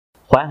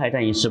淮海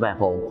战役失败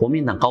后，国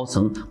民党高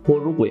层郭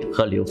汝瑰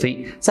和刘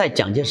斐在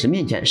蒋介石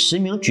面前实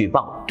名举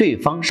报对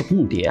方是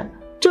共谍，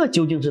这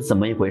究竟是怎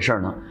么一回事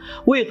呢？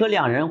为何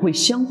两人会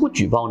相互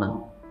举报呢？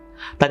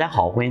大家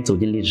好，欢迎走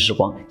进历史时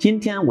光。今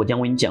天我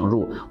将为你讲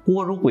述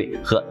郭汝瑰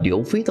和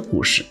刘斐的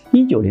故事。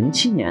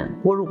1907年，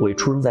郭汝瑰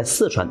出生在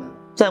四川。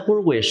在郭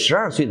汝瑰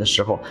12岁的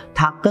时候，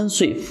他跟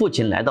随父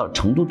亲来到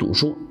成都读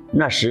书。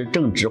那时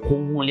正值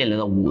轰轰烈烈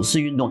的五四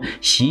运动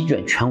席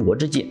卷全国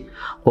之际，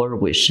郭汝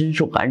瑰深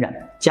受感染，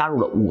加入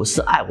了五四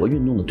爱国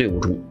运动的队伍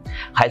中，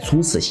还从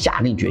此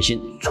下定决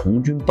心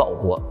从军报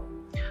国。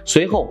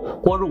随后，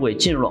郭汝瑰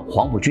进入了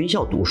黄埔军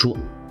校读书。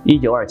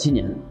1927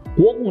年，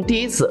国共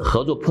第一次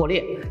合作破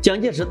裂，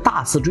蒋介石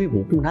大肆追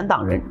捕共产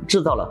党人，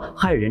制造了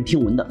骇人听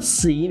闻的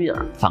4·11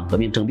反革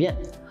命政变。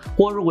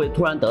郭汝瑰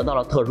突然得到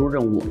了特殊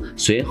任务，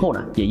随后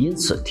也因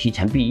此提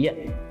前毕业。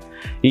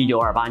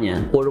1928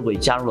年，郭汝瑰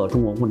加入了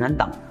中国共产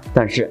党，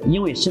但是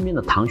因为身边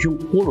的堂兄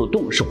郭汝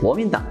栋是国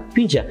民党，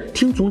并且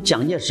听从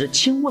蒋介石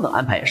清末的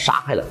安排，杀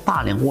害了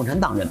大量共产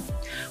党人。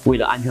为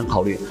了安全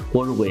考虑，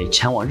郭汝瑰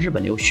前往日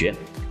本留学，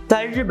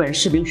在日本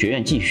士兵学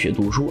院继续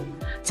读书。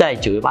在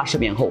9·18事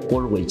变后，郭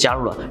汝瑰加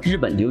入了日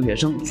本留学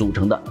生组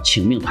成的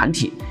请命团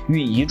体，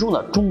与一众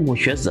的中国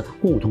学子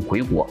共同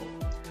回国。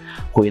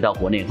回到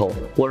国内后，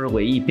郭汝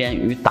瑰一边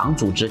与党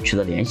组织取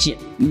得联系，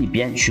一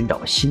边寻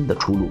找新的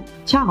出路。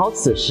恰好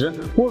此时，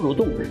郭汝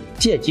栋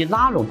借机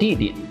拉拢弟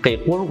弟，给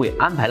郭汝瑰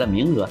安排了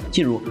名额，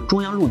进入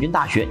中央陆军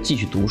大学继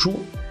续读书。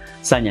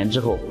3年之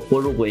后，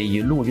郭汝瑰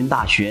以陆军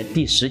大学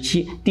第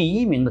17第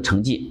1名的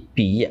成绩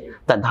毕业，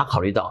但他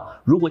考虑到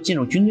如果进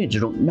入军队之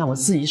中，那么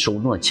自己手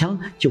中的枪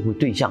就会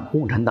对向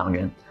共产党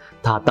员，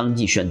他当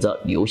即选择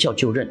留校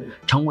就任，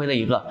成为了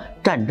一个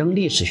战争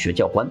历史学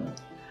教官。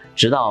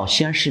直到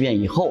西安事变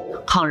以后，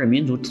抗日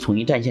民族统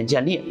一战线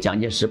建立，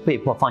蒋介石被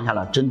迫放下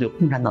了针对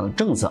共产党的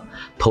政策，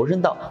投身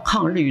到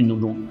抗日运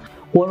动中。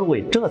郭汝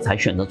瑰这才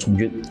选择从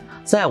军。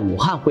在武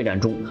汉会战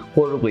中，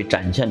郭汝瑰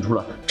展现出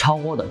了超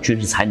高的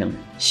军事才能，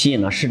吸引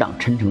了师长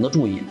陈诚的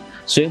注意。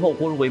随后，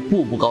郭汝瑰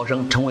步步高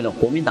升，成为了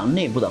国民党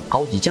内部的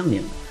高级将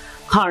领。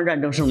抗日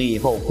战争胜利以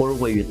后，郭汝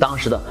瑰与当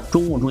时的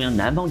中共中央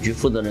南方局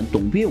负责人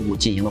董必武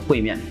进行了会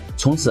面，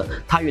从此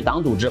他与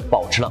党组织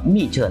保持了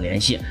密切的联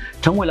系，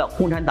成为了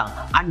共产党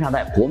安插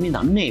在国民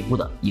党内部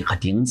的一颗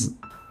钉子。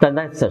但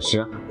在此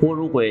时，郭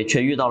汝瑰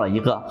却遇到了一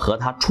个和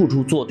他处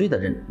处作对的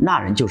人，那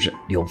人就是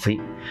刘斐。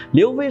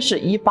刘斐是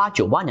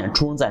1898年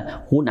出生在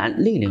湖南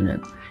醴陵人，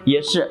也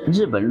是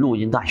日本陆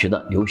军大学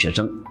的留学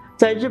生。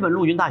在日本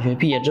陆军大学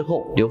毕业之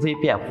后，刘斐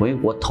便回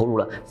国，投入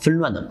了纷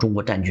乱的中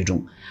国战局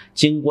中。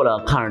经过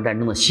了抗日战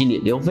争的洗礼，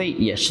刘斐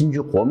也身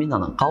居国民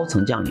党的高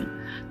层将领，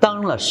担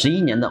任了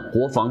11年的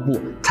国防部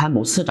参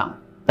谋次长。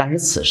但是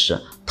此时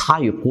他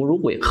与郭汝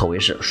瑰可谓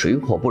是水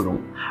火不容，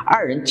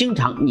二人经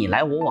常你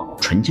来我往，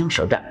唇枪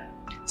舌战，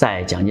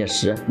在蒋介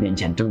石面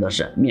前争的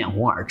是面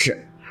红耳赤。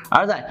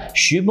而在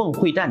徐蚌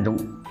会战中，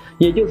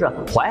也就是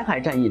淮海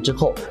战役之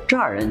后，这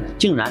二人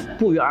竟然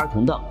不约而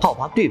同地告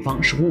发对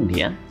方是共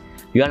谍。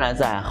原来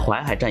在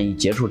淮海战役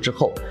结束之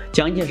后，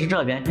蒋介石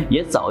这边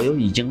也早就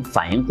已经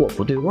反应过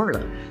不对味了，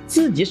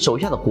自己手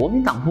下的国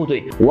民党部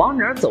队往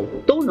哪儿走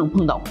都能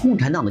碰到共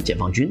产党的解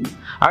放军，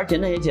而且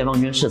那些解放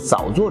军是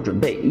早做准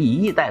备，以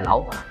逸待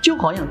劳，就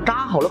好像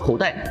扎好了口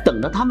袋等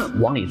着他们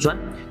往里钻，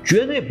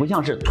绝对不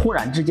像是突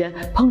然之间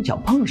碰巧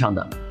碰上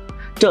的。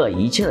这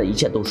一切的一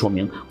切都说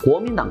明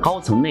国民党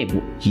高层内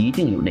部一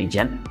定有内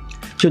奸。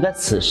就在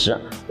此时，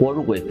郭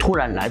汝瑰突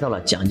然来到了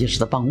蒋介石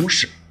的办公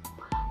室。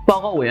报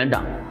告委员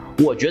长，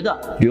我觉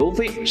得刘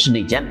斐是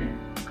内奸。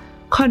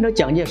看着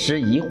蒋介石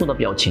疑惑的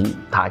表情，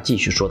他继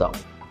续说道：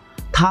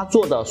他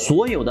做的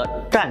所有的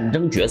战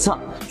争决策，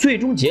最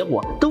终结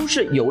果都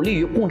是有利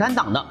于共产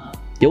党的。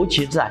尤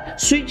其是在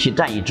睢起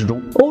战役之中，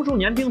欧寿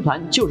年兵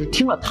团就是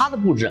听了他的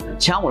布置，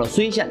抢我了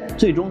睢县，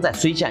最终在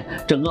睢县，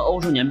整个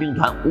欧寿年兵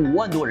团5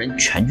万多人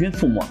全军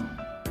覆没。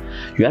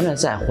原来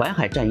在淮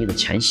海战役的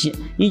前夕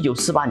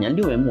，1948年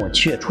6月末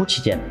7月初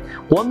期间，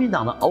国民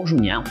党的欧寿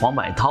年、黄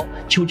百韬、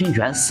邱清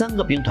泉3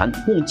个兵团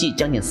共计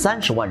将近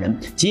30万人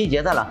集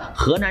结在了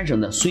河南省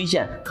的睢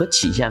县和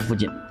杞县附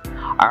近。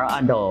而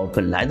按照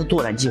本来的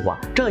作战计划，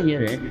这些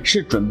人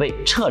是准备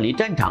撤离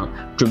战场，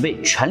准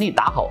备全力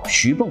打好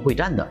徐蚌会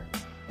战的。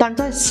但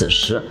在此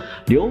时，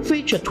刘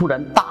斐却突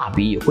然大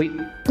笔一挥，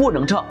不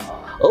能撤，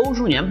欧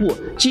寿年部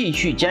继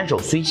续坚守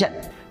睢县。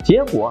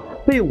结果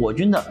被我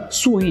军的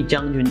粟裕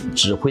将军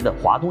指挥的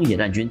华东野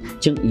战军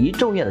经1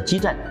昼夜的激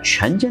战，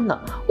全歼了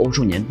欧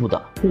寿年部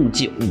的共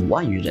计5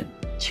万余人。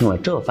听了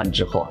这番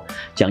之后，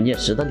蒋介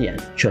石的脸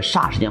却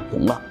霎时间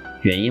红了，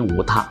原因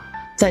无他，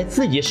在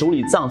自己手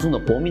里葬送的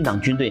国民党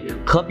军队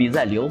可比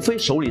在刘斐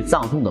手里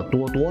葬送的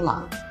多多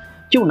了。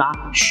就拿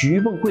徐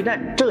蚌会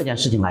战这件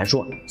事情来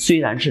说，虽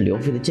然是刘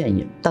斐的建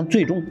议，但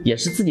最终也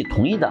是自己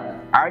同意的，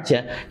而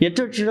且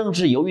这正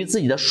是由于自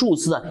己的数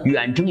次的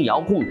远程遥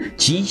控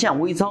极限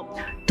微操，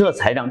这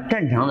才让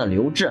战场上的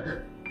刘志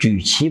举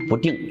棋不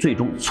定，最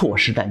终错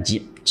失战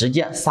机，直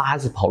接撒孩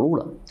子跑路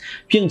了。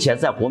并且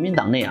在国民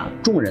党内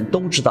众人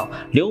都知道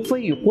刘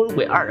斐与郭汝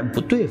瑰二人不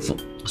对付，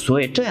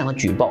所以这样的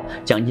举报，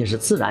蒋介石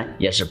自然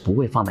也是不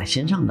会放在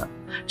心上的，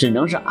只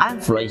能是安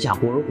抚了一下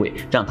郭汝瑰，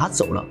让他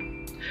走了。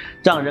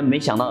让人没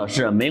想到的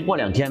是，没过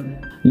2天，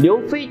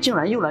刘斐竟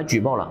然又来举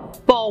报了，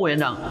报委员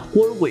长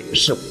郭汝瑰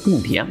是共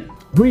谍。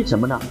为什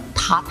么呢？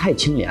他太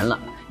清廉了，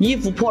衣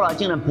服破了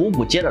竟然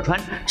补接着穿，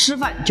吃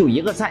饭就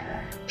一个菜。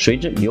谁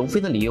知刘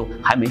斐的理由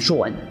还没说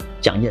完，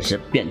蒋介石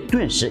便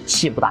顿时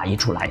气不打一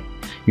处来。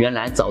原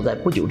来早在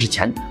不久之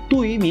前，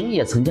杜聿明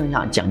也曾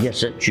向蒋介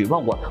石举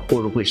报过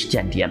郭汝瑰是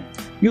间谍，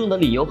用的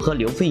理由和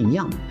刘斐一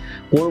样。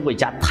郭汝瑰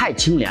家太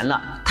清廉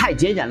了，太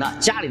节俭了，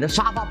家里的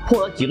沙发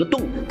破了几个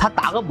洞，他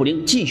打个补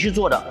丁继续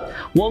坐着。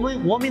我们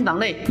国民党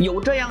内有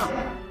这样。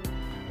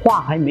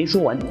话还没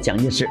说完，蒋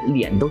介石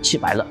脸都气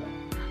白了。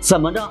怎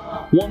么着？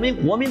我们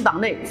国民党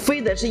内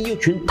非得是一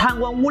群贪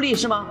官污吏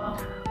是吗？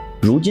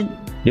如今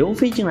刘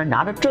斐竟然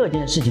拿着这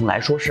件事情来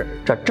说事，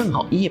这正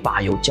好一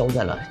把油浇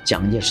在了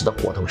蒋介石的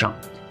火头上，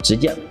直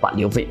接把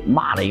刘斐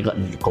骂了一个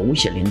狗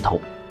血淋头。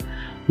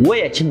我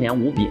也清廉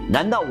无比，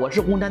难道我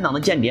是共产党的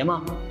间谍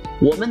吗？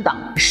我们党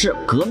是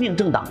革命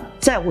政党，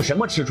在乎什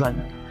么吃穿？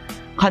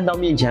看到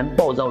面前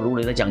暴躁如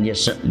雷的蒋介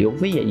石，刘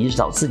斐也意识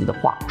到自己的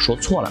话说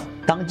错了，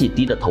当即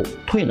低着头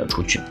退了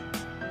出去。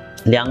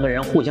两个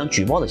人互相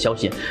举报的消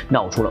息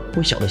闹出了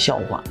不小的笑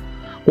话。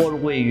郭汝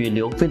瑰与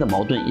刘斐的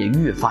矛盾也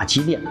愈发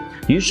激烈，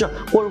于是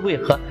郭汝瑰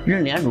和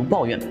任连儒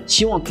抱怨，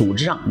希望组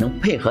织上能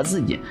配合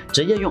自己，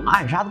直接用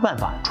暗杀的办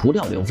法除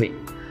掉刘斐。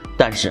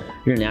但是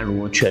任连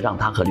儒却让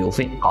他和刘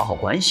斐搞好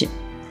关系。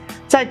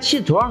在气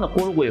头上的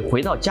郭汝瑰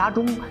回到家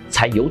中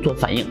才有所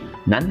反应，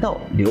难道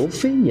刘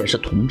斐也是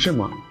同志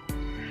吗？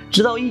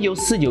直到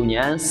1949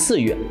年4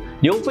月，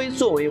刘斐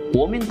作为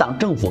国民党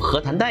政府和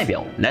谈代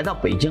表来到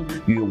北京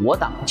与我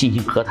党进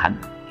行和谈，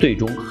最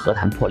终和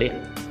谈破裂。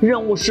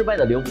任务失败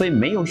的刘斐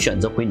没有选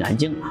择回南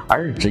京，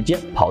而是直接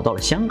跑到了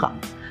香港。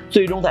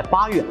最终在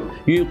8月，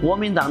与国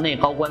民党内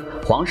高官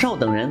黄绍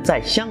等人在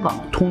香港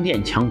通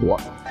电强国，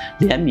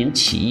联名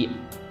起义。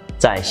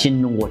在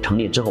新中国成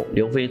立之后，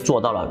刘斐做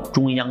到了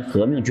中央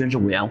革命军事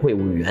委员会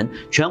委员、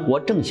全国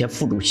政协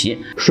副主席、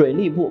水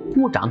利部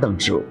部长等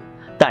职务。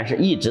但是，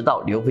一直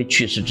到刘斐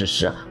去世之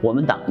时，我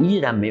们党依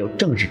然没有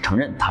正式承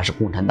认他是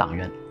共产党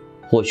员。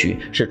或许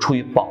是出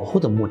于保护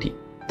的目的，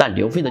但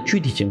刘斐的具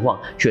体情况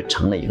却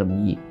成了一个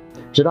谜。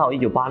直到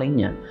1980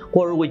年，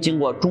郭汝瑰经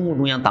过中共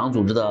中央党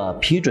组织的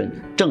批准，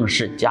正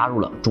式加入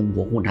了中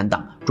国共产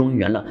党，终于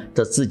圆了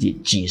自己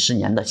几十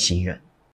年的心愿。